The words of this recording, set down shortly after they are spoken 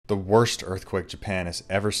The worst earthquake Japan has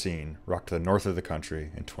ever seen rocked the north of the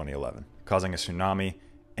country in 2011, causing a tsunami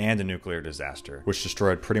and a nuclear disaster, which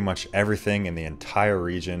destroyed pretty much everything in the entire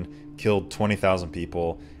region, killed 20,000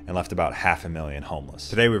 people, and left about 500,000 homeless.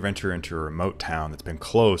 Today we've entered into a remote town that's been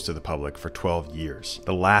closed to the public for 12 years,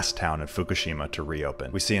 the last town in Fukushima to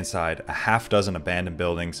reopen. We see inside a half dozen abandoned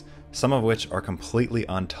buildings, some of which are completely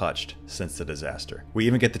untouched since the disaster. We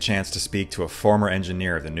even get the chance to speak to a former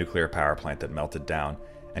engineer of the nuclear power plant that melted down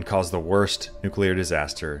and caused the worst nuclear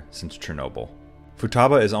disaster since Chernobyl.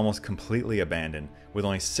 Futaba is almost completely abandoned, with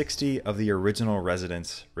only 60 of the original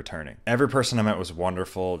residents returning. Every person I met was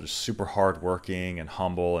wonderful, just super hardworking and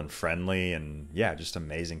humble and friendly, and yeah, just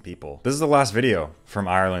amazing people. This is the last video from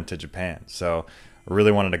Ireland to Japan, so I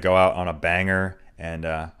really wanted to go out on a banger, and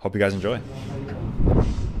hope you guys enjoy.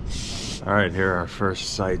 All right, here are our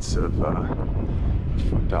first sights of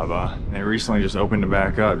Futaba. They recently just opened it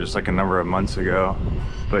back up, just like a number of months ago.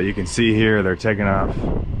 But you can see here, they're taking off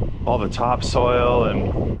all the topsoil,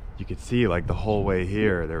 and you could see like the whole way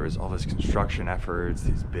here, there was all this construction efforts,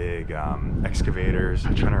 these big excavators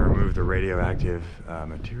trying to remove the radioactive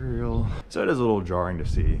material. So it is a little jarring to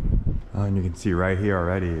see. And you can see right here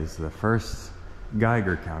already is the first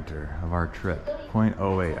Geiger counter of our trip,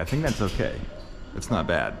 0.08. I think that's okay. It's not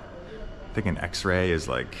bad. I think an X-ray is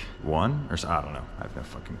like 1 or so, I don't know. I have no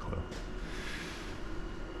fucking clue.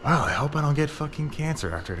 Wow, I hope I don't get fucking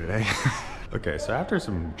cancer after today. Okay, so after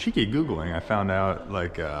some cheeky Googling, I found out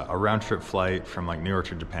like a round trip flight from like New York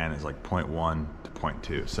to Japan is like 0.1 to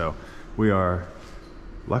 0.2. So we are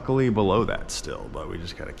luckily below that still, but we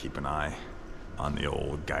just gotta keep an eye on the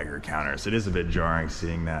old Geiger counters. It is a bit jarring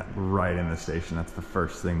seeing that right in the station. That's the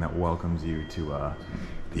first thing that welcomes you to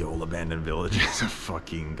the old abandoned village is a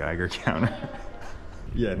fucking Geiger counter.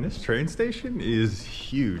 Yeah, and this train station is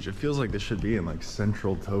huge. It feels like this should be in like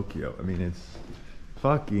central Tokyo. I mean, it's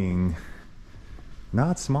fucking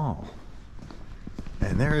not small.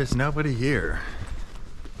 And there is nobody here.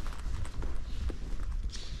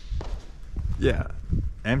 Yeah,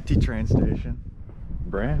 empty train station,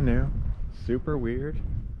 brand new, super weird.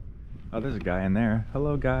 Oh, there's a guy in there.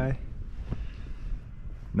 Hello, guy.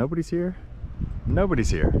 Nobody's here? Nobody's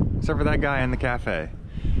here, except for that guy in the cafe.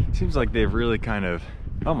 Seems like they've really kind of,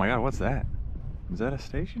 oh my god, what's that? Is that a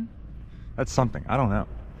station? That's something, I don't know.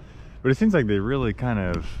 But it seems like they really kind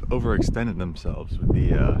of overextended themselves with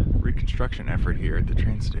the reconstruction effort here at the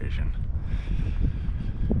train station.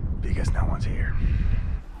 Because no one's here.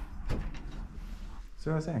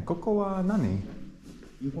 So I was saying, ここは何?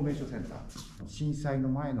 インフォメーションセンター。震災の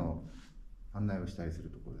前の案内をしたりする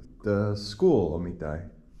ところです。The school みたい。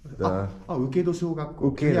受戸小学校。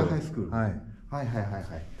受戸。ハイスクール。はい。はいはいはいはい。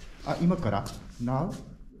あ、今から Now?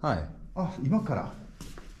 はい。あ、今から。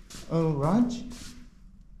Lunch?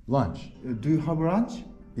 Lunch. Do you have lunch?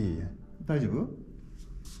 いいえ。大丈夫？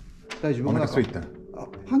大丈夫？お腹空いた。あ、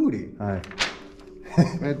hungry? はい。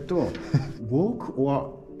walk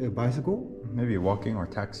or bicycle? Maybe walking or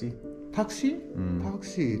taxi. Taxi?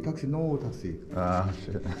 Taxi, no taxi.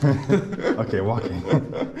 Shit. Okay, walking.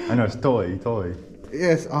 I know it's toy.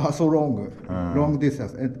 Yes, so long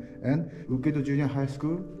distance. And Ukedo Junior High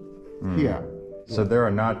School here. So there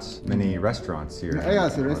are not many restaurants here.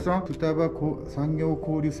 Yes, restaurant, Futaba Sangyo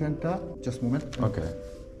Kouryu Center. Just a moment. Okay.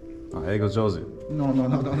 英語上手. No.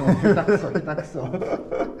 下手くそ.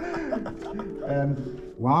 And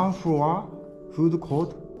one floor food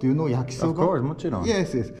court. Do you know yakisoba? Of course, もちろん.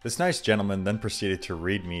 Yes. This nice gentleman then proceeded to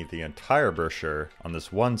read me the entire brochure on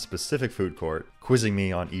this one specific food court, quizzing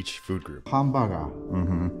me on each food group. Hamburger.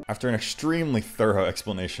 After an extremely thorough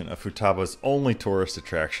explanation of Futaba's only tourist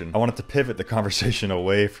attraction, I wanted to pivot the conversation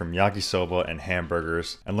away from yakisoba and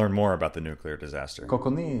hamburgers and learn more about the nuclear disaster. ここ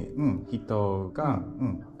に人が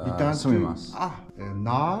住みます。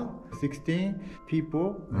Now 16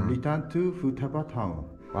 people return to Futaba town.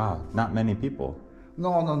 Wow, not many people. No,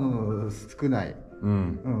 少ない。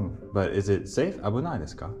But is it safe? 危ないで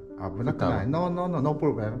すか？危なくない。No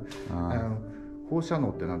problem. 放射能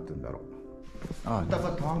ってなんて言うんだろう。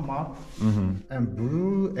Futaba town map and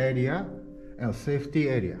blue area and safety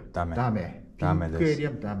area. ダメ。ピンクエリ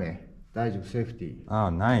アダメ。大丈夫、セーフティー。あ、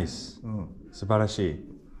ナイス。素晴らしい。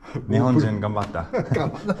日本人頑張った。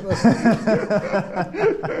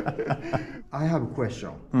I have a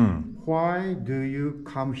question. Why do you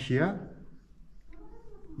come here?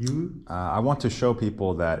 I want to show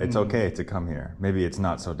people that it's okay to come here. Maybe it's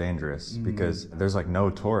not so dangerous because there's like no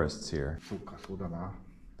tourists here. そうか、そうだな。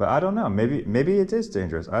But I don't know. Maybe it is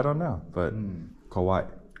dangerous. I don't know. But 怖い。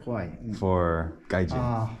For 外人。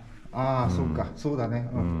そうか、そうだね。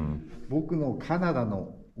僕のカナダ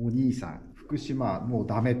のお兄さん、福島もう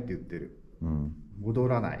ダメって言ってる。戻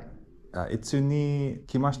らない。いつに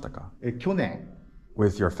来ましたか？去年。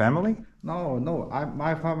With your family? No, no.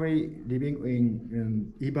 My family living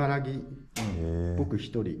in 茨城。僕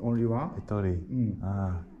一人。Only one? 一人。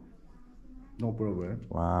No problem.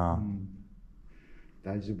 Wow.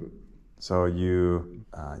 大丈夫。So you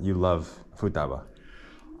love Futaba?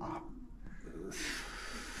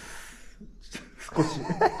 少し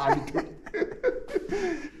歩いて。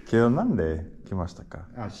今日なんで来ましたか？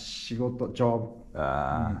仕事、ジョブ。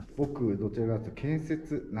僕、どちらかというと建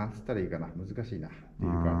設、なんつったらいいかな。難しいな。ってい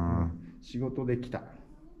うか、仕事で来た。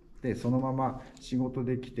で、そのまま仕事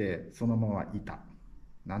で来て、そのままいた。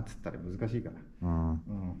なんつったら難しいかな。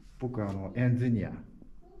僕、エンジニア。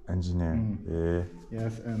エンジニア。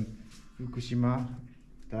Yes, and 福島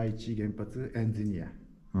第一原発エンジニア。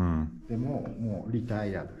でも、もうリタ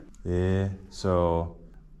イアド。So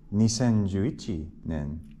 2011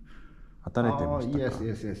年働いてましたか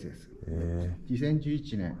？Yes.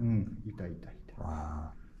 2011年、いた。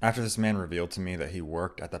Wow. After this man revealed to me that he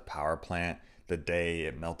worked at the power plant the day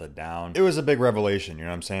it melted down, it was a big revelation, you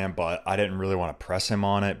know what I'm saying? But I didn't really want to press him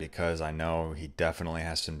on it because I know he definitely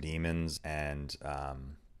has some demons, and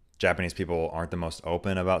Japanese people aren't the most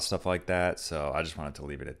open about stuff like that, so I just wanted to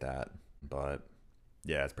leave it at that. But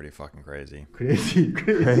yeah, it's pretty fucking crazy. Crazy.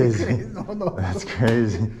 No. That's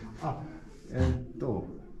crazy.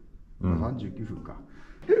 39分か。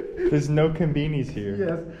There's no convenience here.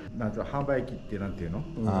 Yes. なんか販売機ってなんていうの？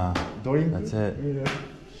ドリンク。That's it.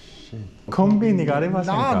 Shit. コンビニがありま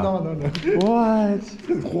せんか？ No. What?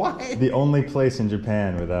 Why? The only place in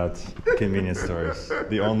Japan without convenience stores.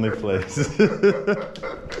 The only place.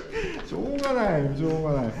 しょうがない。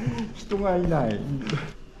人がいない。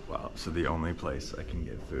Wow, so the only place I can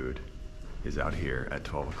get food is out here at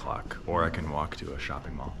 12 o'clock, or I can walk to a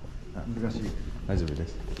shopping mall. 難しい。大丈夫で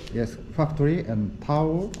す。Yes, factory and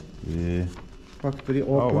towel. Factory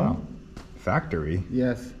open. Oh wow. Factory?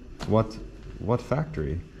 Yes. What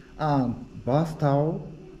factory? Bath towel.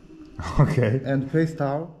 Okay. And face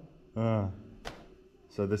towel.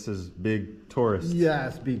 So this is big tourist.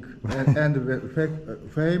 Yes, big. and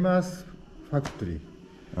famous factory.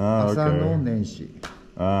 朝の年始。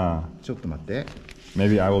ちょっと待って。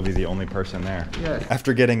Maybe I will be the only person there. Yes.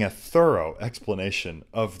 After getting a thorough explanation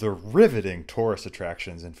of the riveting tourist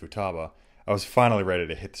attractions in Futaba, I was finally ready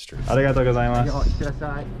to hit the streets. ありがとうございます。いってらっし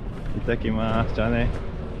ゃい。いってきます。じゃあね。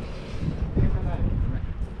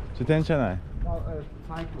自転車ない。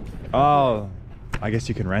Oh, I guess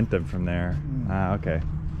you can rent them from there. Okay.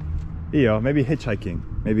 いいよ。Maybe hitchhiking.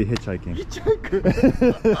 Hitchhiking.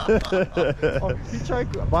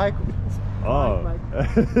 Hitchhike, bike. Oh.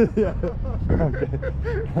 Yeah. Okay.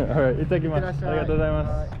 Alright, いってきます。ありがとうござい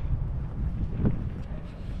ます。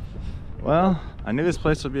Well, I knew this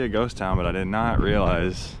place would be a ghost town, but I did not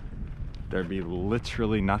realize there'd be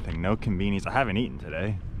literally nothing. No convenience. I haven't eaten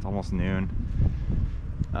today. It's almost noon.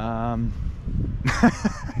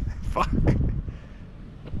 Fuck.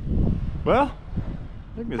 Well,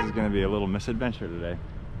 I think this is going to be a little misadventure today.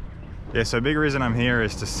 Yeah, so a big reason I'm here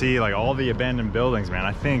is to see like all the abandoned buildings, man.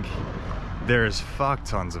 I think there's fuck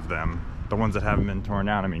tons of them. The ones that haven't been torn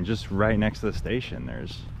down. I mean, just right next to the station,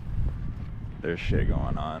 there's shit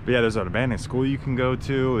going on. But yeah, there's an abandoned school you can go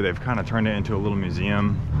to. They've kind of turned it into a little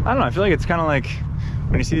museum. I don't know, I feel like it's kind of like,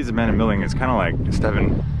 when you see these abandoned buildings, it's kind of like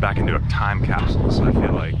stepping back into a time capsule. So I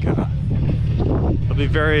feel like it'll be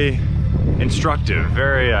very instructive,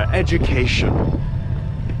 very educational.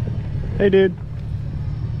 Hey, dude.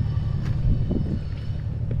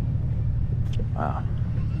 Wow.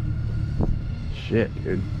 Shit,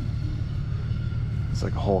 dude. It's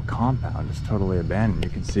like a whole compound is totally abandoned.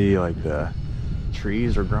 You can see like the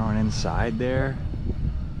trees are growing inside there.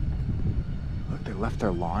 Look, they left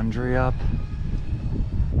their laundry up.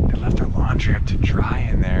 They left their laundry up to dry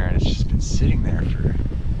in there, and it's just been sitting there for a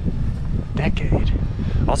decade.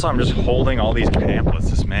 Also, I'm just holding all these pamphlets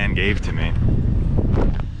this man gave to me.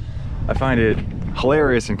 I find it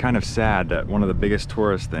hilarious and kind of sad that one of the biggest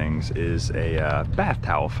tourist things is a bath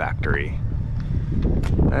towel factory.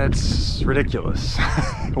 That's ridiculous.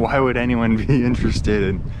 Why would anyone be interested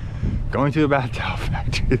in going to a bath towel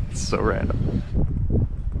factory? It's so random.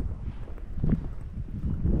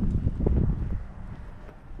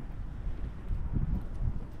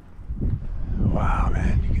 Wow,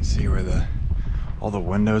 man, you can see where all the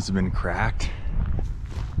windows have been cracked.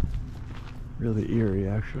 Really eerie,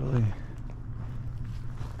 actually.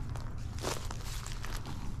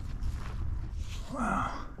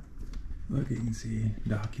 Wow. Look, you can see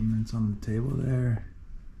documents on the table there.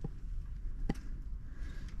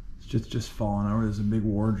 It's just falling over. There's a big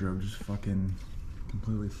wardrobe just fucking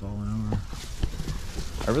completely falling over.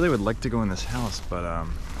 I really would like to go in this house, but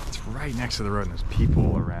it's right next to the road and there's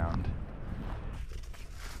people around.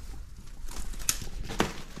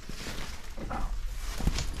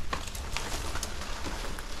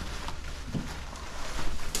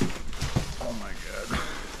 Oh my god.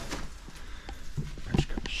 I just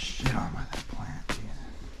got shit on by that plant, Jesus.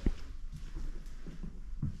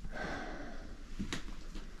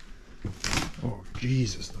 Oh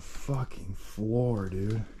Jesus, the fucking floor,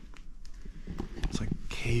 dude. It's like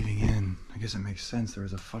caving in. I guess it makes sense. There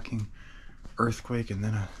was a fucking earthquake and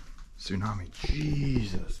then a tsunami.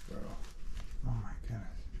 Jesus, bro. Oh my goodness.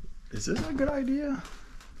 Is this a good idea?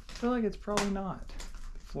 I feel like it's probably not.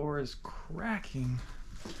 The floor is cracking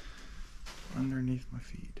underneath my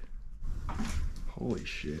feet. Holy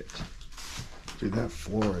shit. Dude, that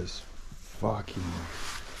floor is fucking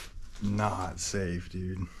not safe,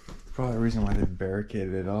 dude. Probably the reason why they've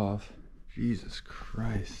barricaded it off. Jesus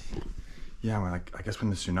Christ. Yeah, I guess when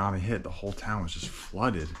the tsunami hit, the whole town was just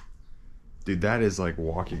flooded. Dude, that is like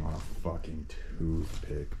walking on a fucking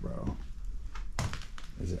toothpick, bro.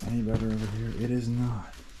 Is it any better over here? It is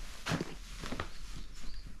not.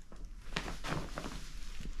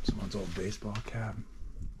 Someone's old baseball cap.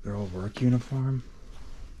 Their old work uniform.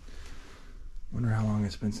 Wonder how long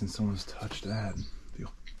it's been since someone's touched that. The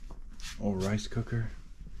old rice cooker.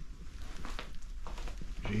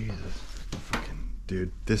 Jesus. Fucking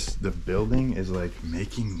dude, the building is like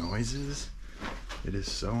making noises. It is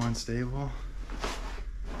so unstable.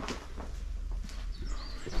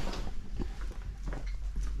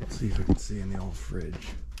 Let's see if we can see in the old fridge.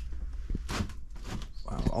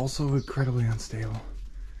 Wow, also incredibly unstable.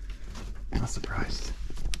 Not surprised.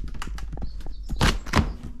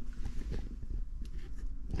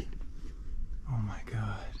 Oh my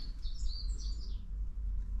god.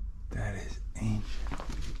 That is ancient.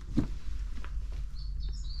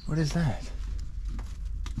 What is that?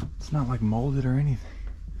 It's not like molded or anything.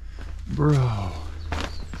 Bro.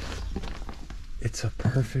 It's a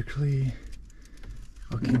perfectly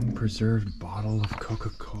fucking preserved bottle of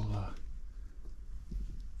Coca-Cola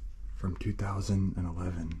from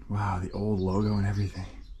 2011. Wow, the old logo and everything.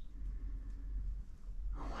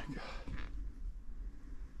 Oh my god.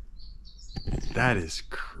 That is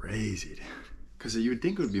crazy, dude. Because you would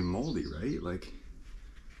think it would be moldy, right? Like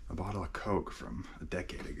a bottle of Coke from a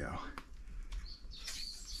decade ago.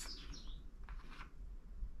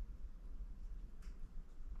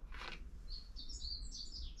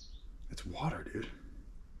 It's water, dude.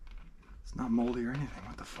 It's not moldy or anything.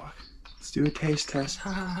 What the fuck? Let's do a taste test.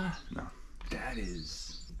 No. That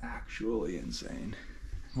is actually insane.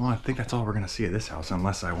 Well, I think that's all we're gonna see at this house,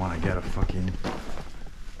 unless I want to get a fucking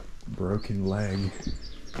broken leg.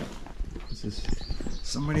 This is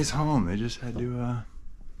somebody's home. They just had to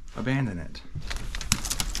abandon it.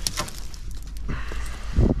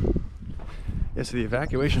 Yeah, so the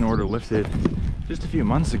evacuation order lifted just a few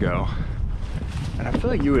months ago, and I feel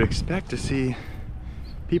like you would expect to see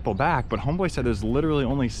people back, but homeboy said there's literally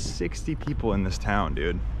only 60 people in this town,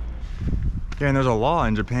 dude. Yeah, and there's a law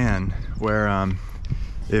in Japan where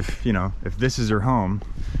if this is your home,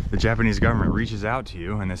 the Japanese government reaches out to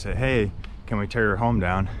you and they say, hey, can we tear your home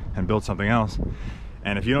down and build something else?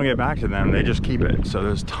 And if you don't get back to them, they just keep it. So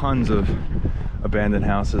there's tons of abandoned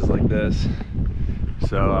houses like this.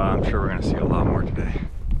 So I'm sure we're gonna see a lot more today.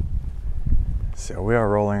 So we are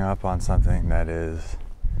rolling up on something that is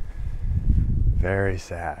very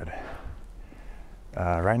sad.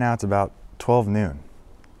 Right now it's about 12 noon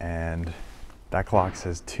and that clock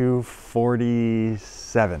says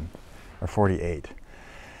 2:47 or 48.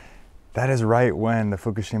 That is right when the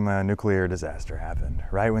Fukushima nuclear disaster happened,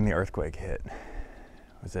 right when the earthquake hit.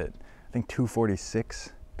 Was it, I think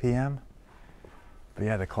 2:46 p.m.? But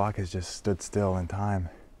yeah, the clock has just stood still in time,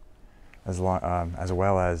 as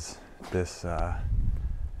well as this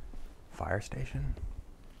fire station.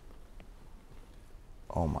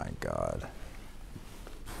 Oh my god.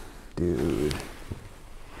 Dude.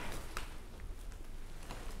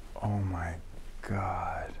 Oh my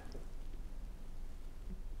god.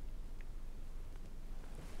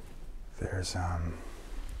 There's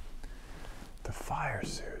the fire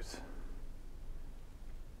suits.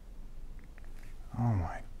 Oh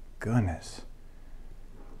my goodness.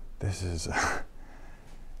 This is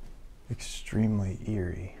extremely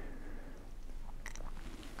eerie.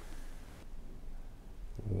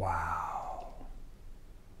 Wow.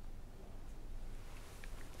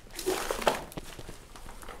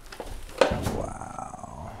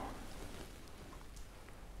 Wow.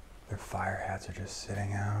 Their fire hats are just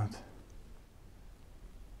sitting out.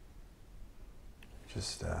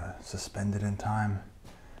 Just suspended in time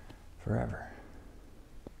forever.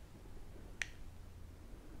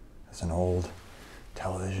 It's an old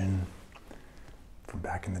television from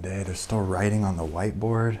back in the day. There's still writing on the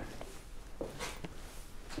whiteboard.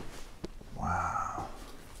 Wow.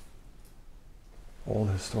 Old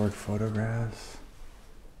historic photographs.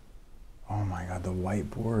 Oh my God, the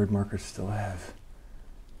whiteboard markers still have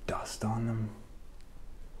dust on them.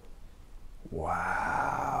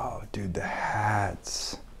 Wow, dude, the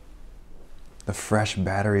hats. The fresh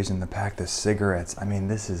batteries in the pack, the cigarettes. I mean,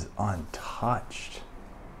 this is untouched.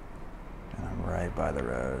 And I'm right by the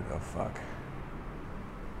road. Oh, fuck.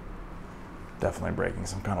 Definitely breaking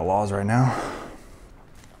some kind of laws right now.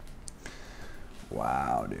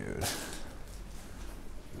 Wow, dude.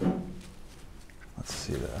 Let's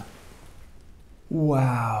see the...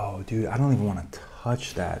 Wow, dude, I don't even want to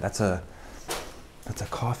touch that. That's a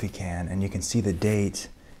coffee can, and you can see the date,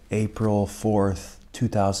 April 4th,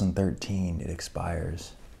 2013, it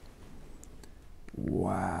expires.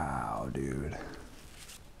 Wow, dude.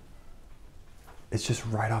 It's just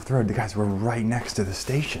right off the road. Guys, we're right next to the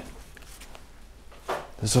station.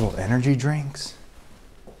 Those little energy drinks.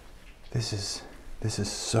 This is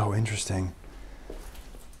so interesting.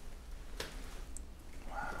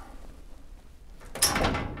 Wow.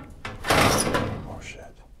 Oh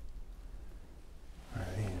shit. What are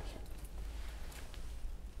these?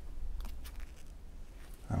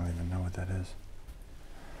 I don't even know what that is.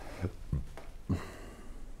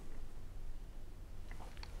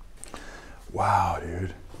 Wow,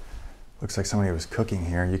 dude. Looks like somebody was cooking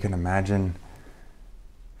here. You can imagine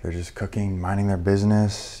they're just cooking, minding their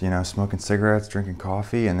business, you know, smoking cigarettes, drinking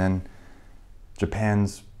coffee, and then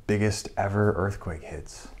Japan's biggest ever earthquake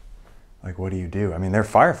hits. Like, what do you do? I mean, they're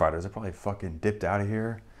firefighters. They're probably fucking dipped out of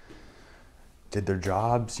here, did their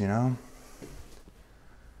jobs, you know?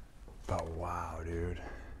 But wow, dude.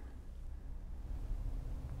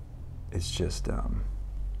 It's just,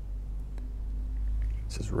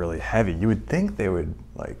 this is really heavy. You would think they would,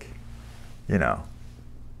 like, you know,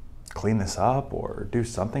 clean this up or do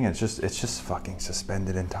something. It's just fucking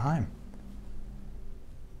suspended in time.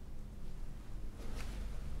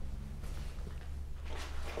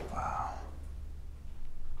 Wow.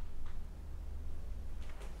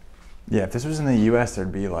 Yeah, if this was in the US,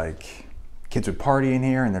 there'd be like, kids would party in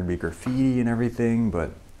here and there'd be graffiti and everything,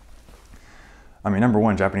 but I mean, number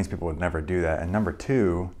one, Japanese people would never do that. And number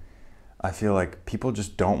two, I feel like people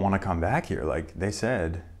just don't want to come back here. Like they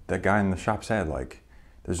said, that guy in the shop said, like,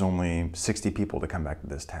 there's only 60 people to come back to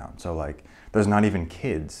this town. So like, there's not even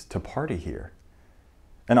kids to party here.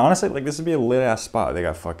 And honestly, like, this would be a lit ass spot. They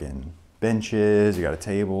got fucking benches, you got a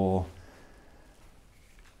table.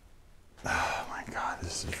 Oh my God,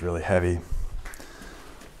 this is really heavy.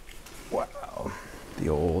 Wow, the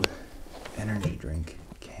old energy drink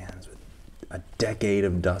cans with a decade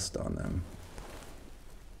of dust on them.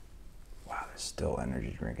 Wow, there's still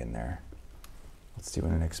energy drink in there. Let's see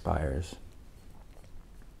when it expires.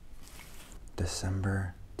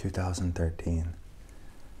 December 2013.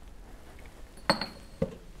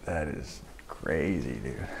 That is crazy,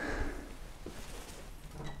 dude.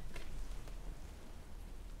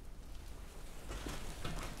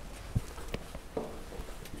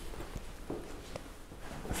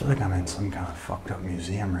 I feel like I'm in some kind of fucked up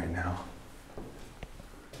museum right now.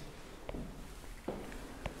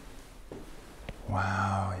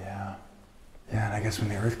 Wow, yeah. Yeah, and I guess when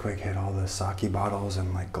the earthquake hit, all the sake bottles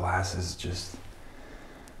and like glasses just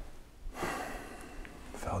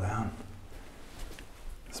fell down.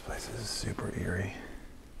 This place is super eerie.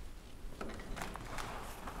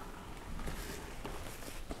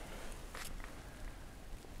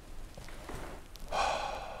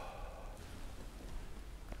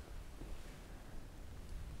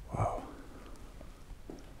 Whoa.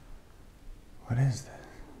 What is this?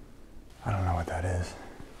 I don't know what that is.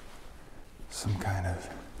 Some kind of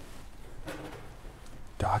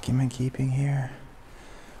document keeping here.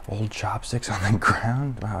 Old chopsticks on the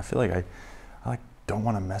ground. Wow, I feel like I like don't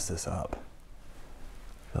want to mess this up.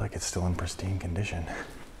 I feel like it's still in pristine condition.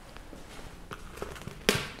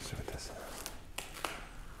 Let's see what this is.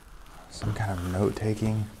 Some kind of note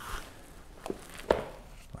taking.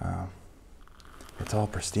 Wow. It's all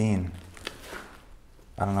pristine.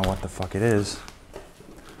 I don't know what the fuck it is.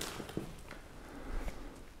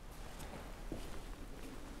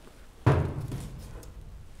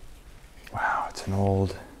 Wow, it's an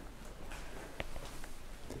old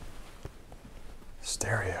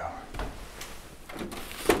stereo.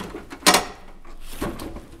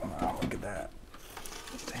 Wow, look at that.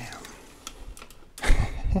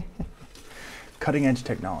 Damn. Cutting edge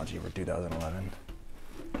technology for 2011.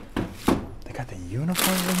 They got the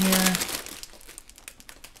uniforms in here.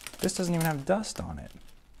 This doesn't even have dust on it.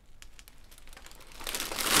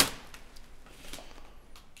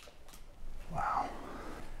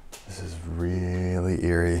 really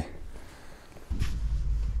eerie.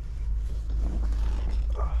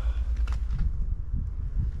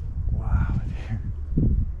 Wow,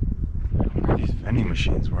 where do these vending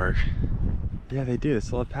machines work? Yeah, they do. They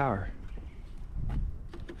still have power.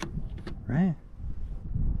 Right?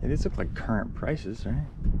 Yeah, these look like current prices, right?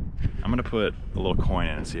 I'm gonna put a little coin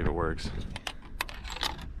in and see if it works.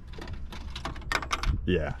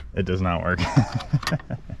 Yeah, it does not work. Let's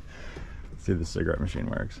see if the cigarette machine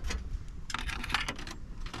works.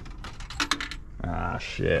 Ah,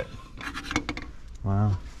 shit.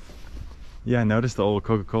 Wow. Yeah, I noticed the old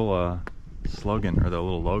Coca-Cola slogan, or the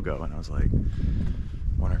little logo, and I was like,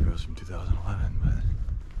 I wonder if it was from 2011, but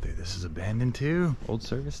dude, this is abandoned too? Old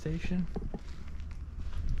service station?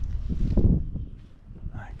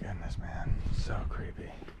 My goodness, man. So creepy.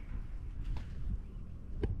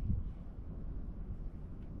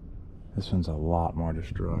 This one's a lot more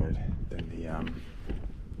destroyed than the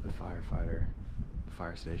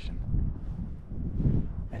fire station.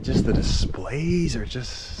 And just the displays are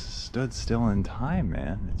just stood still in time,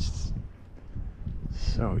 man. It's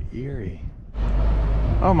so eerie.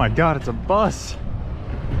 Oh my god, it's a bus!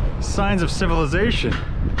 Signs of civilization.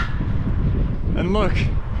 And look,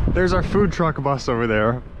 there's our food truck bus over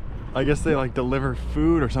there. I guess they like deliver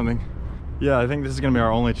food or something. Yeah, I think this is gonna be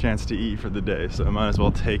our only chance to eat for the day, so I might as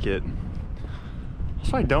well take it.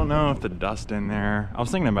 Also, I don't know if the dust in there, I was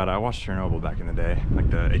thinking about it, I watched Chernobyl back in the day, like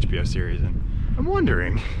the HBO series, and I'm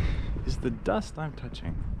wondering, is the dust I'm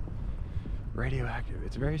touching radioactive?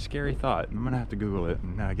 It's a very scary thought. I'm gonna have to Google it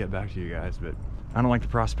and get back to you guys, but I don't like the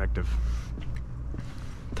prospect of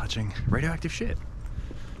touching radioactive shit.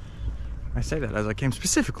 I say that as I came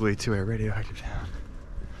specifically to a radioactive town.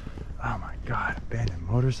 Oh my god, abandoned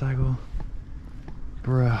motorcycle.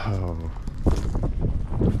 Bro.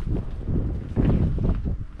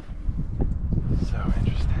 So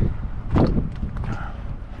interesting.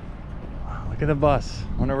 Wow, look at the bus.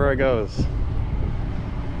 Wonder where it goes.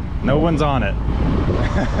 No one's on it.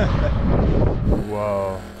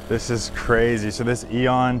 Whoa, this is crazy. So this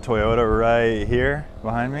Eon Toyota right here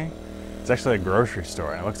behind me, it's actually a grocery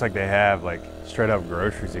store, and it looks like they have like straight up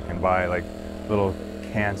groceries you can buy, like little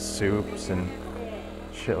canned soups and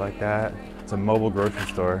shit like that. It's a mobile grocery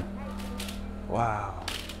store. Wow.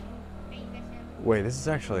 Wait, this is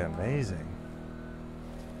actually amazing.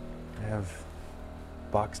 They have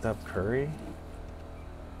boxed up curry.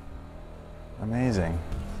 Amazing.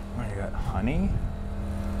 Oh, you got honey?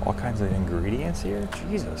 All kinds of ingredients here?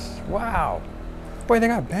 Jesus, wow. Boy, they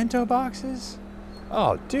got bento boxes?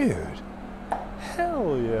 Oh, dude.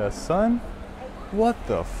 Hell yeah, son. What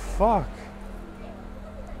the fuck?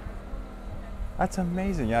 That's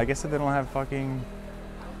amazing. Yeah, I guess if they don't have fucking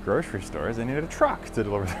grocery stores, they needed a truck to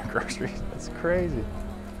deliver their groceries. That's crazy.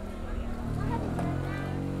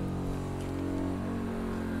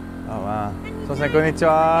 Oh, wow. So,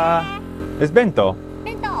 konnichiwa. It's bento?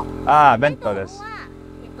 Bento. Ah, bento desu.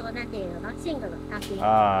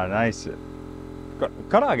 Ah, nice.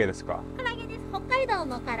 唐揚げですか？唐揚げです。北海道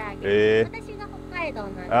の唐揚げ。私が北海道な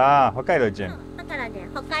んです。ああ、北海道人。だからね、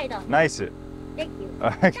北海道。ナイス。Thank you.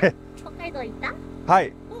 Okay. 北海道行った？は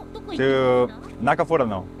い。お、どこ行ったの？中富良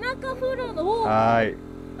野。中富良野。はい。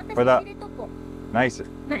私これだ。知床。ナイス。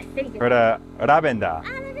ナイス。これラベンダー。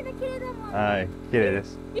あ、ラベンダー綺麗だもん。はい、綺麗で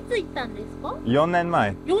す。いつ行ったんですか？4年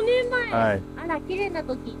前。4年前。はい。あら、綺麗な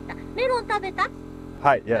時行った。メロン食べた？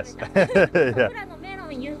はい、yes。僕らのメロ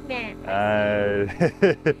ン有名。はい。そう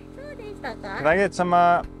でしたか？唐揚げ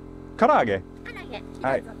様、唐揚げ。唐揚げ。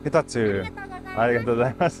はい、2つ。ありがとうござ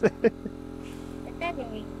います。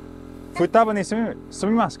双葉に住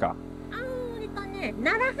みますか？楢葉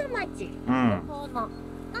町の方の。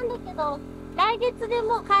なんだけど、来月で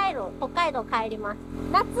も帰る。北海道帰ります。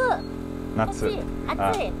夏。暑い。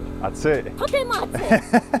暑い。とても暑い。だ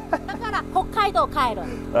から北海道帰る。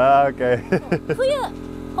あー、OK。冬、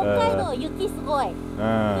北海道雪すごい。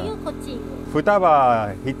冬こっち。双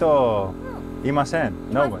葉人いません。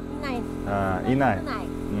いない。いない。兄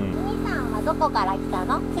さんはどこから来た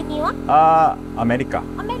の？国は？あー、アメリカ。ア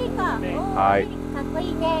メリカ。はい。かっこ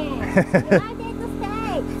いいね。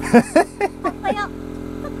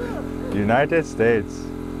United States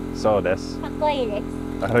そうです。かっこいいです。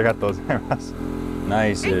ありがとうございます。ナ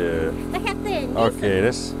イス。500円です。OK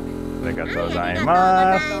です。ありがとうござい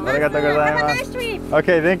ます。ありがとうございます。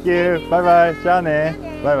OK, thank you. バイバイ。じゃあ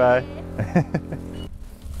ね。バイバイ。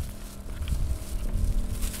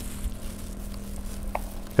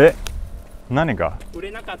え、何が？売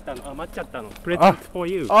れなかったの。余っちゃったの。プレゼント for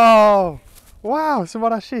you。ああ、わあ、素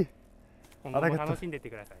晴らしい。今後も楽しんでって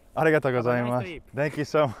ください。ありがとうございます。Thank you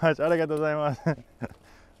so much. ありがとうございます。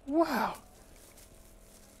Wow.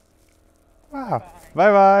 Wow.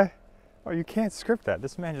 Bye-bye. Oh, you can't script that.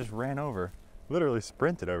 This man just ran over. Literally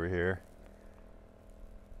sprinted over here.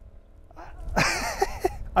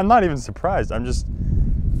 I'm not even surprised. I'm just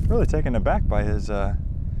really taken aback by his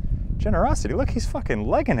generosity. Look, he's fucking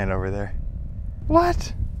legging it over there.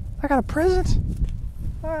 What? I got a present?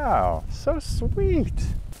 Wow, so sweet.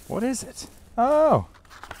 What is it? Oh,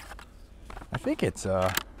 I think it's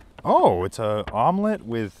oh, it's a omelet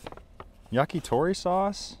with yakitori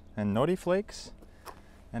sauce and nori flakes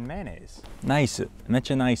and mayonnaise. Nice.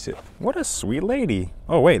 Mecha nice. What a sweet lady.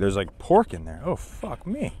 Oh wait, there's like pork in there. Oh fuck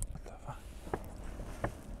me. What the fuck?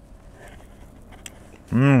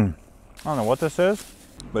 I don't know what this is,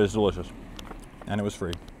 but it's delicious. And it was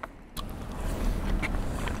free.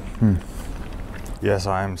 Yes,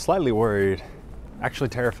 I'm slightly worried, actually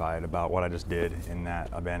terrified about what I just did in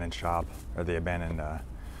that abandoned shop, or the abandoned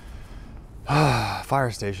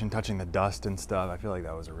fire station, touching the dust and stuff. I feel like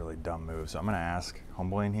that was a really dumb move. So I'm gonna ask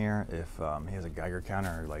Homeboy in here if he has a Geiger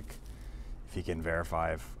counter, or like if he can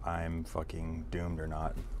verify if I'm fucking doomed or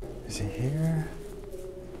not. Is he here?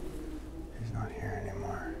 He's not here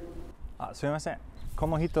anymore. すみません。こ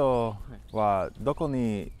の人はどこ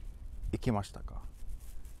に行きましたか？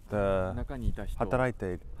中にいた人、働い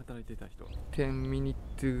てた人、10ミニッ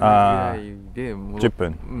ツぐらいで10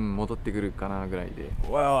分、戻ってくるかなぐらいで。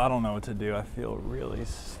Well, I don't know what to do. I feel really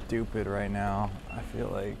stupid right now. I feel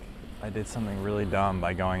like I did something really dumb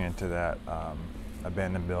by going into that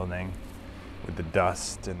abandoned building with the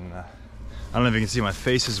dust and I don't know if you can see, my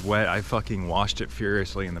face is wet. I fucking washed it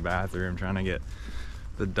furiously in the bathroom trying to get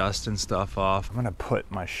the dust and stuff off. I'm gonna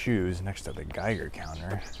put my shoes next to the Geiger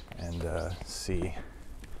counter and see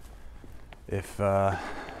if I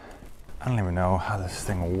don't even know how this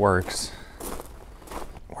thing works.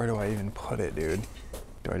 Where do I even put it, dude?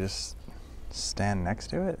 Do I just stand next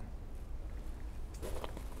to it?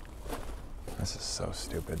 This is so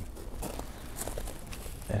stupid.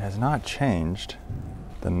 It has not changed.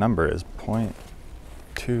 The number is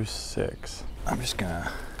 0.26. I'm just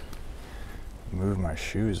gonna move my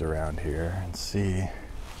shoes around here and see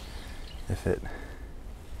if it,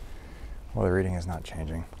 well, the reading is not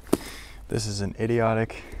changing. This is an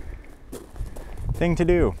idiotic thing to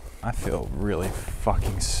do. I feel really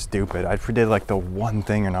fucking stupid. I did like the one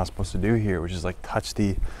thing you're not supposed to do here, which is like touch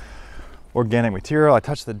the organic material. I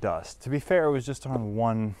touched the dust. To be fair, it was just on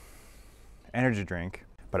one energy drink,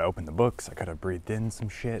 but I opened the books. I could have breathed in some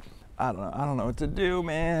shit. I don't know what to do,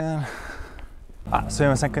 man. すみ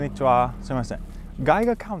ません、こんにちは。すみません。ガイ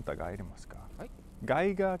ガーカウンターがありますか？はい。ガ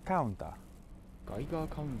イガーカウンター。ガイガー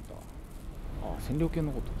カウンター。あ、線量計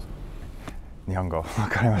のことですね。日本語わ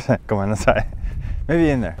かりません。ごめんなさい。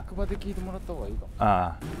Maybe in there. 職場で聞いてもらった方がいいかも。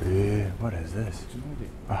What is this?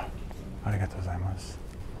 ありがとうございます。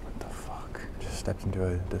What the fuck? Just stepped into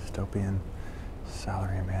a dystopian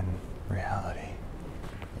salaryman reality.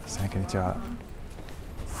 すみません、こんにちは。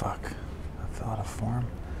Fuck. I fill out a form.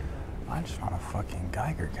 I just want a fucking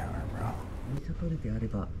Geiger counter, bro.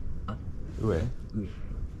 上?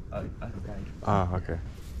 Okay.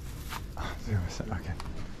 すみません、okay.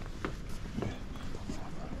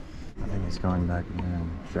 I think he's going back in there and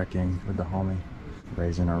checking with the homie,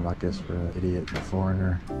 raising a ruckus for an idiot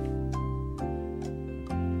foreigner.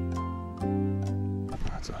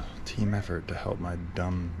 That's a team effort to help my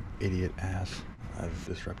dumb idiot ass. I've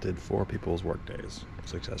disrupted 4 people's workdays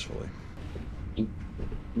successfully.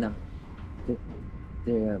 No,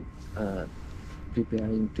 they are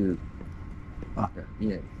preparing to.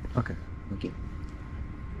 Yeah. Okay. Okay.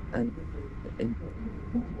 And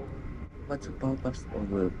what's the purpose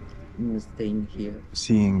of staying here?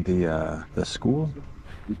 Seeing the school.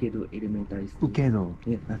 Ukedo Elementary School. Ukedo.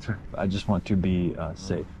 Yeah. That's right. I just want to be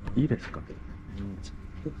safe. いいですか?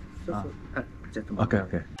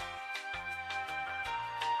 Okay.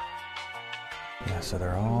 Yeah, so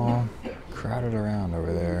they're all crowded around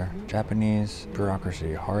over there. Japanese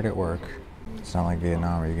bureaucracy, hard at work. It's not like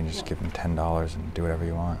Vietnam where you can just give them $10 and do whatever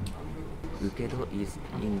you want. Ukedo is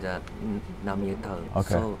in the Namie town.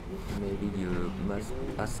 Okay. So maybe you must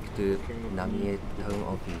ask to Namie town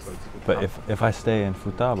office. But if I stay in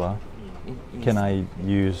Futaba, can I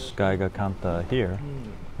use Geiger Kanta here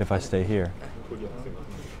if I stay here?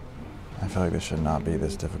 I feel like this should not be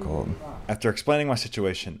this difficult. After explaining my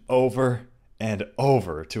situation over and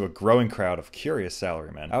over to a growing crowd of curious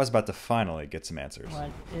salarymen, I was about to finally get some answers.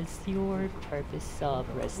 What is your purpose of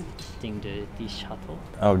resisting the shuttle?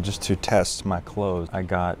 Oh, just to test my clothes. I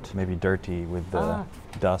got maybe dirty with the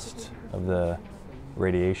dust of the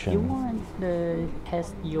radiation. You want to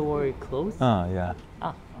test your clothes? Yeah.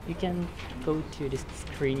 You can go to this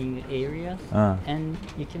screening area and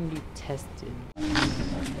you can be tested.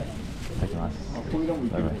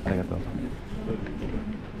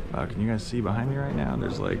 Wow, can you guys see behind me right now?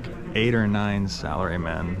 There's like 8 or 9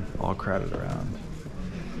 salarymen all crowded around.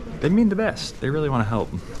 They mean the best. They really want to help.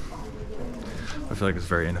 I feel like it's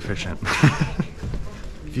very inefficient.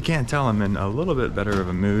 If you can't tell, I'm in a little bit better of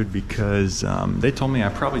a mood because they told me I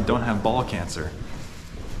probably don't have ball cancer.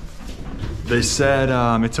 They said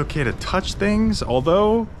it's okay to touch things,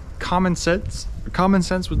 although common sense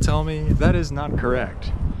would tell me that is not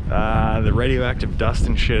correct. The radioactive dust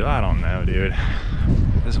and shit, I don't know, dude.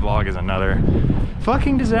 This vlog is another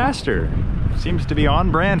fucking disaster. Seems to be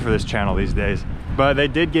on brand for this channel these days. But they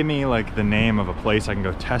did give me like the name of a place I can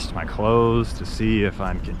go test my clothes to see if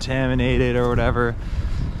I'm contaminated or whatever.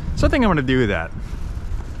 So I think I'm gonna do that.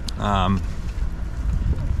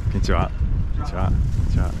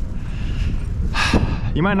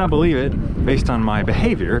 You might not believe it based on my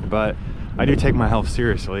behavior, but I do take my health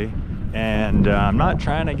seriously, and I'm not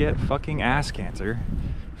trying to get fucking ass cancer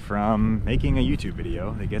from making a YouTube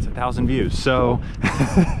video that gets 1,000 views. So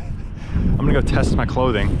I'm gonna go test my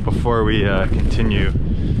clothing before we continue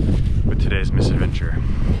with today's misadventure.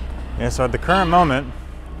 Yeah, so at the current moment,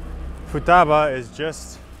 Futaba is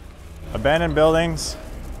just abandoned buildings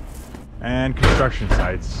and construction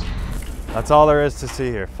sites. That's all there is to see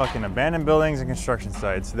here. Fucking abandoned buildings and construction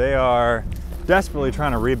sites. They are desperately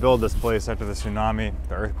trying to rebuild this place after the tsunami,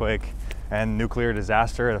 the earthquake, and nuclear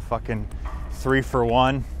disaster at a fucking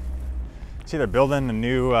 3-for-1. See, they're building a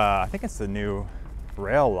new, I think it's the new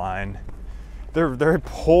rail line. They're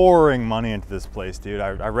pouring money into this place, dude.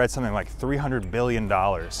 I read something like $300 billion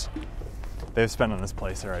they've spent on this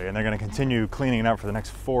place already, and they're gonna continue cleaning it up for the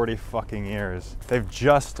next 40 fucking years. They've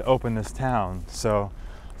just opened this town, so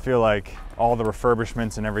I feel like all the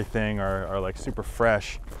refurbishments and everything are like super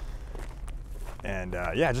fresh. And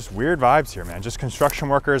yeah, just weird vibes here, man. Just construction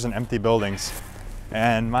workers and empty buildings.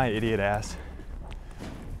 And my idiot ass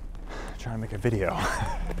trying to make a video.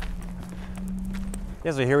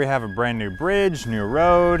 Yeah, so here we have a brand new bridge, new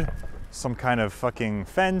road, some kind of fucking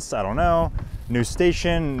fence, I don't know. New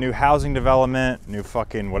station, new housing development, new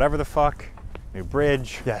fucking whatever the fuck. New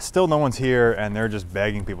bridge. Yeah, still no one's here, and they're just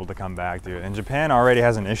begging people to come back, dude. And Japan already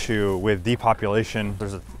has an issue with depopulation.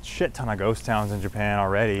 There's a shit ton of ghost towns in Japan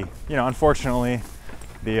already. You know, unfortunately,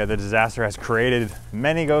 the disaster has created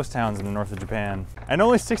many ghost towns in the north of Japan. And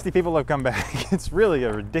only 60 people have come back. It's really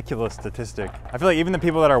a ridiculous statistic. I feel like even the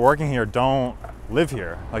people that are working here don't live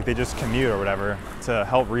here. Like, they just commute or whatever to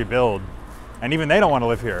help rebuild. And even they don't want to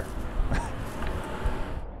live here.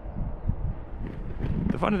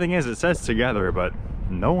 The funny thing is, it says together, but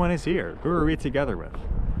no one is here. Who are we together with?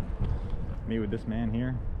 Me with this man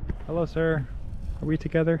here. Hello, sir. Are we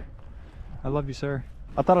together? I love you, sir.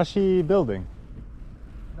 Atarashi building.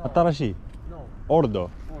 No. Atarashi. No.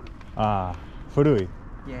 Ordo. Ah, furui.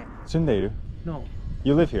 Yeah. Sundeiru. No.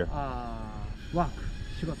 You live here. Work.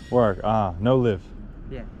 仕事. Work. Ah, no live.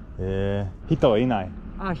 Yeah. 人はいない。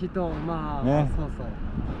人、まあ、ね。そうそう。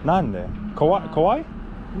なんで？怖い？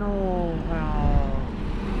 No.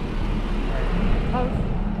 House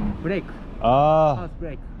break. Ah. House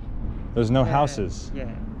break. There's no houses.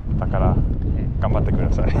 Yeah. だから頑張ってく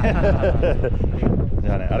ださい。じ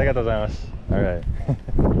ゃあね、ありがとうございます。Alright.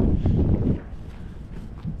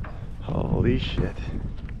 Holy shit.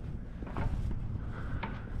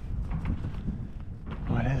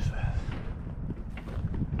 What is this?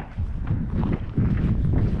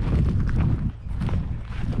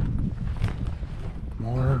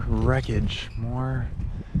 More wreckage, more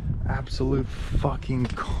absolute fucking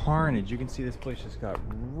carnage. You can see this place just got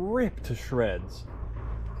ripped to shreds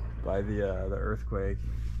by the earthquake.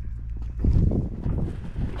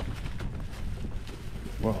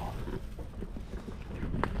 Whoa.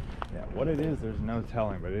 Yeah, what it is, there's no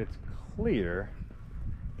telling, but it's clear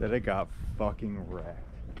that it got fucking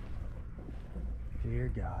wrecked.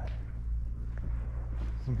 Dear God.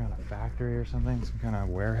 Some kind of factory or something? Some kind of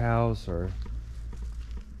warehouse or...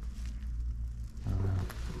 I don't know.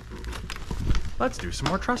 Let's do some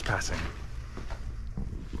more trespassing.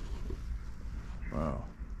 Whoa.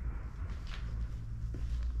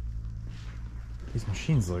 These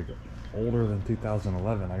machines look older than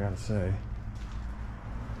 2011, I gotta say.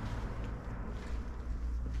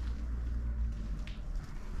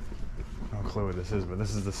 No clue what this is, but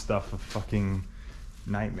this is the stuff of fucking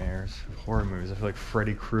nightmares, of horror movies. I feel like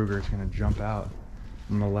Freddy Krueger is gonna jump out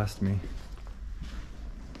and molest me.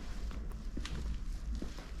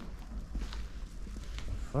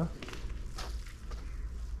 Fuck?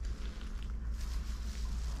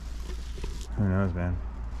 Who knows, man?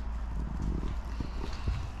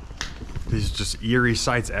 These just eerie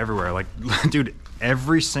sights everywhere. Like, dude,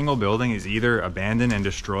 every single building is either abandoned and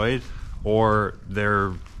destroyed, or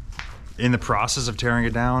they're in the process of tearing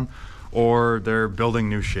it down, or they're building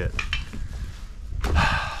new shit.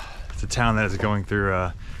 It's a town that is going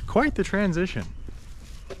through quite the transition.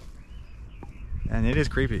 And it is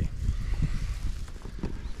creepy.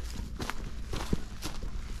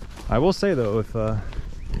 I will say though,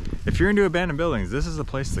 if you're into abandoned buildings, this is the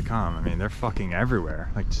place to come. I mean, they're fucking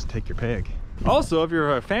everywhere. Like, just take your pick. Also, if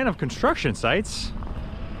you're a fan of construction sites,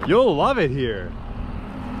 you'll love it here.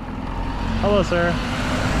 Hello, sir.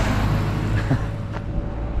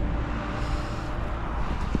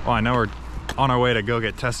 Well, I know we're on our way to go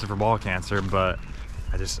get tested for ball cancer, but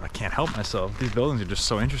I can't help myself. These buildings are just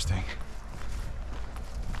so interesting.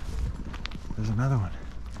 There's another one.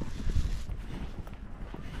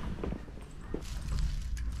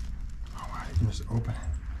 Oh wow, you can just open it.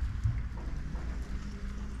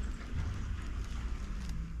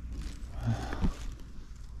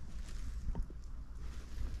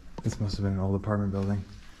 This must have been an old apartment building.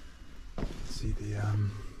 See the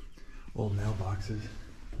old mailboxes.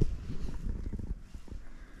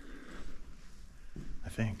 I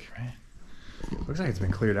think, right? Looks like it's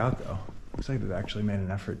been cleared out though. Looks like they've actually made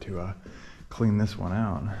an effort to clean this one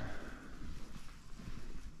out.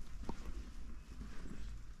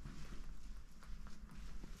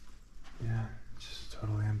 Yeah, it's just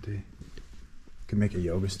totally empty. Could make a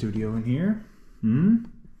yoga studio in here.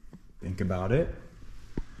 Think about it.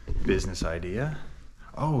 Business idea.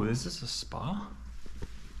 Oh, is this a spa?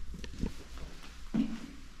 They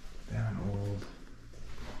have an old...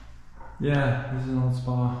 Yeah, this is an old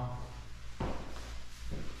spa.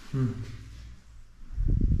 Room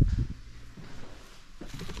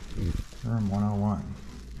 101.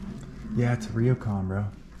 Yeah, it's a ryokan, bro.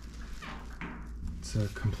 It's a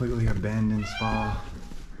completely abandoned spa.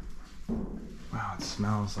 Wow, it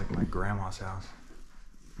smells like my grandma's house.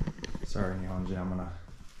 Sorry, Nihonji, I'm gonna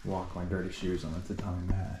walk my dirty shoes on the tatami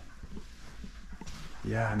mat.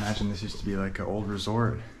 Yeah, I imagine this used to be like an old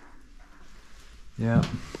resort. Yeah.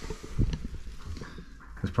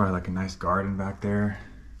 There's probably like a nice garden back there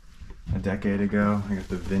a decade ago. I got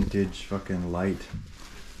the vintage fucking light.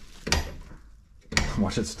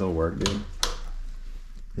 Watch it still work, dude.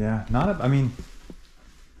 Yeah, I mean,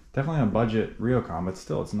 definitely a budget ryokan, but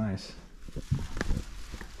still, it's nice.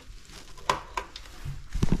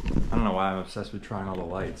 I don't know why I'm obsessed with trying all the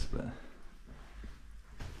lights, but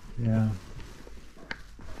yeah.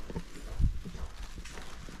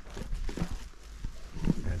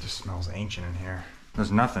 Yeah, it just smells ancient in here.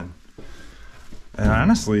 There's nothing. And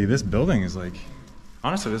honestly, this building is like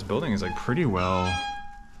pretty well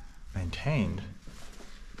maintained,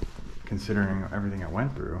 considering everything I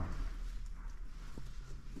went through.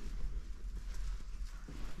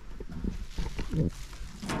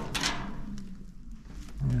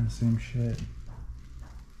 Yeah, same shit.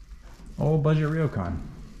 Old budget ryokan.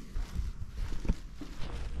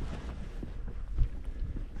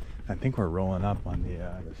 I think we're rolling up on the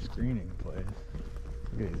screening place.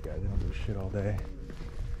 Look at these guys, they don't do shit all day.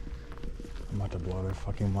 I'm about to blow their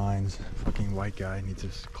fucking minds. Fucking white guy needs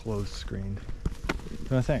his clothes screened. す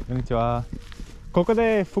みません、こんにちは。ここ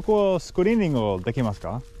で服をスクリーニングをできます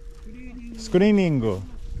か？スクリーニング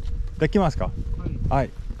できますか？は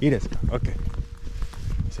い、いいですか？ OK。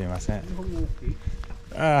すみません。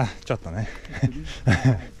ああ、ちょっとね。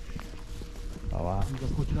あ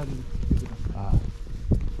あ。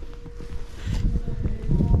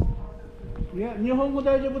いや、日本語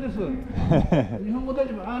大丈夫です。日本語大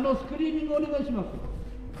丈夫。スクリーニングお願いします。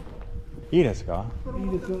いいですか？い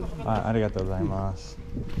いですよ。ありがとうございます。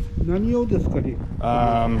何用ですかね？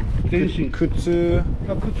全身。靴、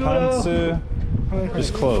パンツ、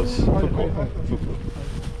just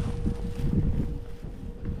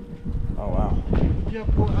clothes。Oh wow。じゃあ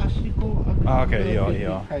こう足こう。あ、OK、いいよいい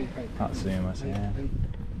よ。はいはい。あ、すみません。はい。ちょ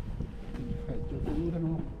っと裏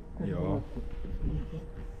の。いいよ。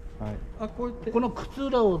はい。あ、こうやってこの靴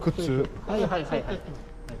裏を。靴。はいはいはいはい。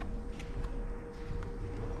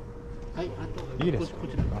はい、あといいですか？こ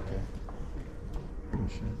ちら。は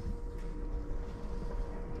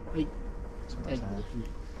い。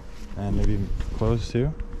And maybe clothes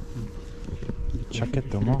too? ジャケッ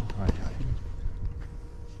トも。はいはい。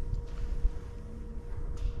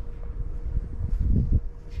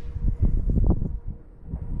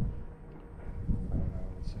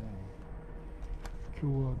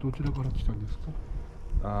今日はどちらから来たんですか？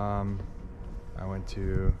 I went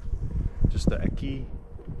to just the Eki.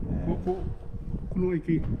 この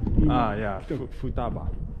駅。あ、いや、双葉。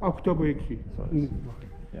あ、双葉駅。そうです。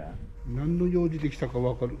何の用事できたか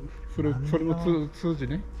わかる。それの通じ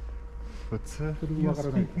ね。普通。それもわから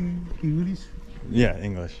ない。イングリッシュ。Yeah,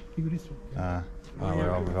 English. English.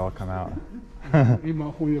 We've all come out.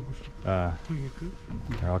 今翻訳する。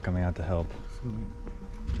 They're all coming out to help.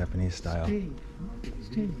 Japanese style. あれ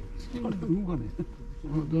動かねえ。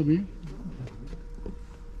ダメ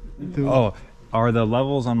Oh, are the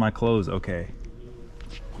levels on my clothes okay?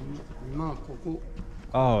 まあここ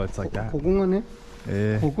Oh, it's like that. ここがね、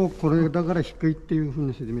えー、これだから低いっていうふう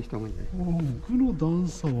に説明した方がいいんじゃない？服の段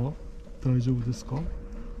差は大丈夫ですか？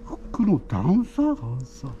服の段差？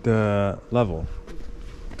 The level.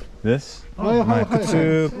 This? My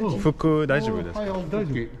kutsu, fuku, 大丈夫ですか？大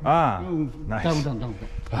丈夫。 Ah, nice. ダウン。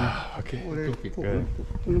 Ah, okay. これ Good.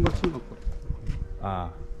 この場所がこれ。 Ah,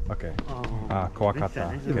 okay. Ah, 怖かっ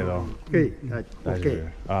たけど。 OK。大丈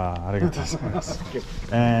夫。Ah, ありがとうございます。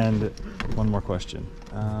And one more question.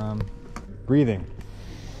 Breathing.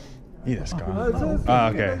 いいですか？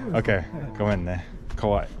 Ah, okay. Okay. ごめんね。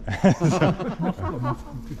怖い。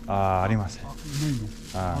ありません。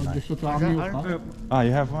一つあげようか。 Ah,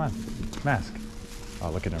 you have one mask. Oh,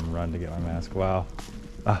 look at him run to get my mask. Wow.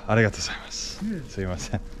 ありがとうございます。すいま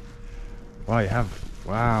せん。Wow, you have,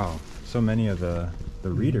 wow, so many of the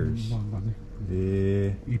readers.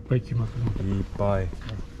 いっぱい来ますね。いっぱい。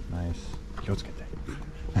Nice. 気をつけて。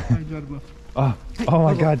はい、じゃああります。 Oh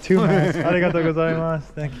my god, 2 masks. ありがとうございま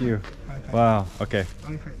す。Thank you. Wow, okay.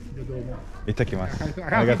 はい、じゃあどうも。行ってきます。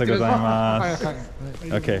ありがとうございます。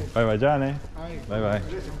Okay, bye bye. じゃあね。Bye bye.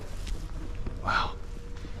 Wow.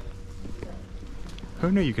 Who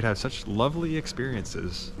knew you could have such lovely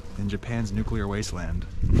experiences in Japan's nuclear wasteland?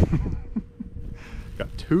 Got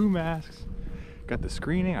 2 masks. Got the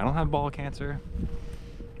screening. I don't have ball cancer.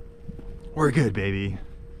 We're good, baby.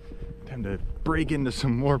 Time to break into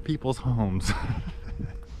some more people's homes.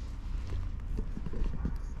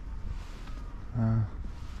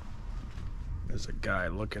 There's a guy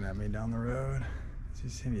looking at me down the road. Is he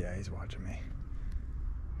seeing? Yeah, he's watching me.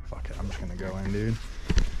 Fuck it, I'm just gonna go in, dude.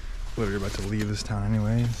 Literally about to leave this town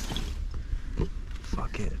anyways.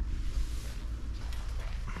 Fuck it.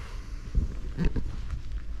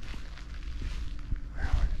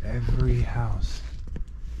 Every house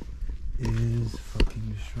is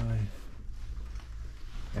fucking destroyed.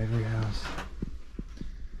 Every house.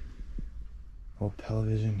 Old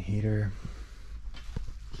television, heater.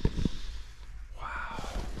 Wow.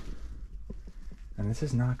 And this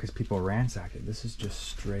is not because people ransacked it. This is just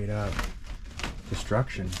straight up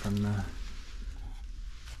destruction from the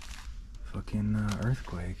fucking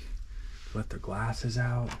earthquake. Let the glasses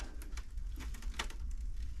out.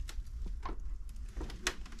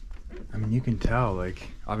 I mean, you can tell,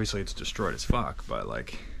 like, obviously it's destroyed as fuck, but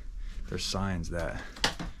like, there's signs that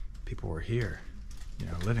people were here, you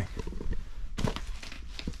know, living.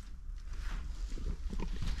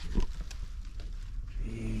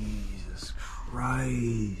 Jesus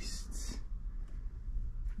Christ.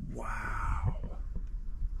 Wow.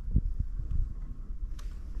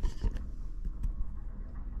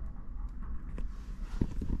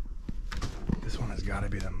 This one has got to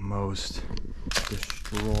be the most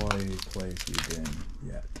destroyed place you've been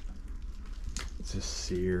yet. It's just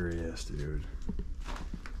serious, dude.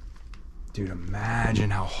 Dude, imagine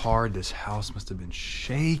how hard this house must have been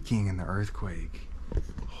shaking in the earthquake.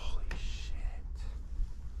 Holy shit.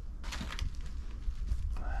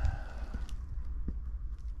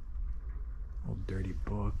 Old dirty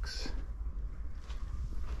books.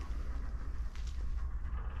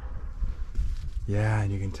 Yeah,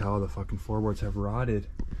 and you can tell the fucking floorboards have rotted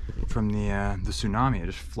from the tsunami. It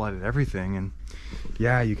just flooded everything, and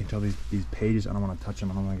yeah, you can tell these pages. I don't want to touch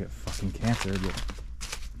them. I don't want to get fucking cancer, but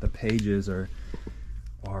the pages are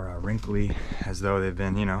wrinkly, as though they've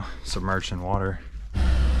been, you know, submerged in water.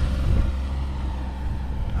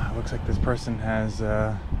 Looks like this person has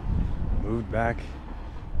moved back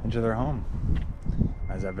into their home,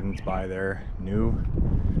 as evidenced by their new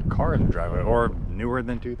car in the driveway, or newer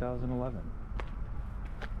than 2011.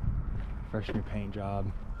 Fresh new paint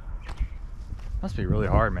job. Must be really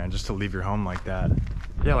hard, man, just to leave your home like that.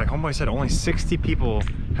 Yeah, like Homeboy said, only 60 people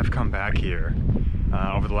have come back here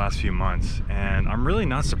over the last few months, and I'm really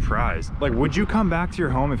not surprised. Like, would you come back to your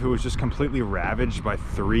home if it was just completely ravaged by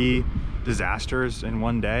 3 disasters in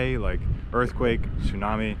one day? Like earthquake,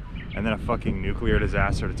 tsunami, and then a fucking nuclear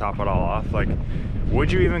disaster to top it all off? Like, would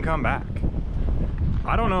you even come back?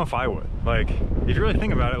 I don't know if I would. Like, if you really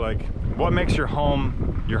think about it, like, what makes your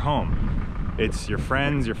home your home? It's your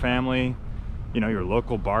friends, your family, you know, your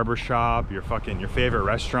local barber shop, your favorite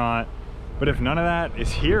restaurant. But if none of that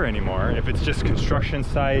is here anymore, if it's just construction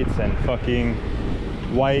sites and fucking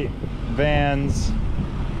white vans.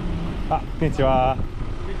 Ah, konnichiwa.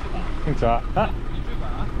 Konnichiwa. Ah,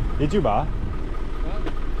 YouTuber?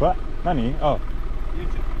 What? Nani? Oh.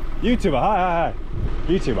 YouTuber、は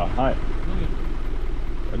い。YouTuber、はい。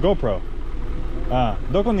GoPro。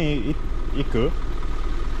どこに行く？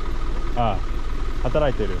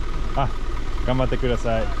働いてる。頑張ってくだ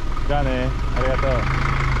さい。じゃあね、ありがとう。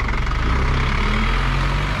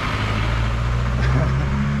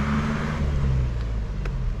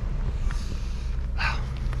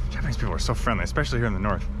Japanese people are so friendly, especially here in the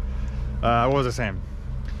north. What was I saying?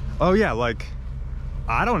 Oh yeah, like,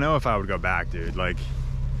 I don't know if I would go back, dude. Like,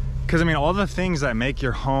 because I mean, all the things that make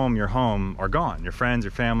your home are gone. Your friends,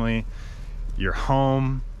 your family, your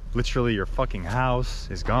home, literally your fucking house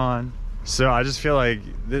is gone. So I just feel like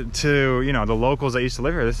to, you know, the locals that used to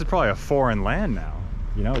live here, this is probably a foreign land now.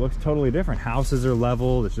 You know, it looks totally different. Houses are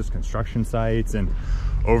leveled, it's just construction sites and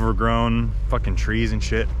overgrown fucking trees and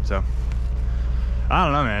shit. So I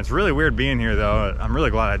don't know, man. It's really weird being here though. I'm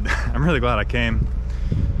really glad I came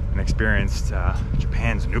and experienced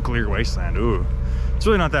Japan's nuclear wasteland. Ooh. It's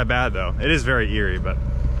really not that bad though. It is very eerie, but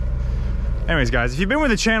anyways, guys, if you've been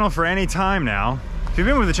with the channel for any time now, if you've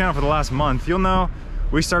been with the channel for the last month, you'll know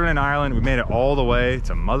we started in Ireland. We made it all the way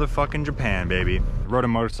to motherfucking Japan, baby. Rode a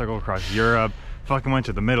motorcycle across Europe, fucking went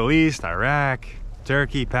to the Middle East, Iraq,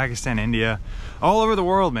 Turkey, Pakistan, India, all over the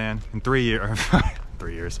world, man, in 3 years,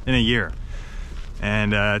 3 years, in a year.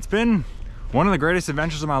 And it's been one of the greatest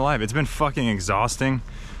adventures of my life. It's been fucking exhausting.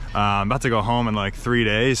 I'm about to go home in like 3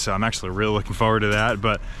 days, so I'm actually really looking forward to that.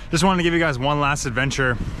 But just wanted to give you guys one last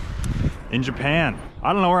adventure in Japan.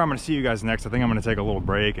 I don't know where I'm gonna see you guys next. I think I'm gonna take a little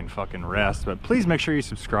break and fucking rest, but please make sure you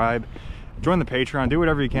subscribe, join the Patreon, do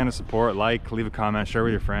whatever you can to support, like, leave a comment, share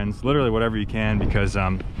with your friends, literally whatever you can, because yeah,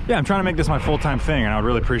 I'm trying to make this my full-time thing, and I would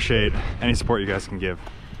really appreciate any support you guys can give.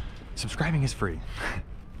 Subscribing is free.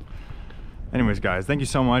 Anyways, guys, thank you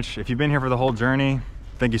so much. If you've been here for the whole journey,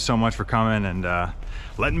 thank you so much for coming and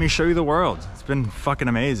letting me show you the world. It's been fucking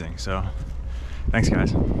amazing. So thanks, guys.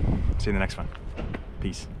 See you in the next one.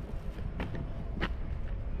 Peace.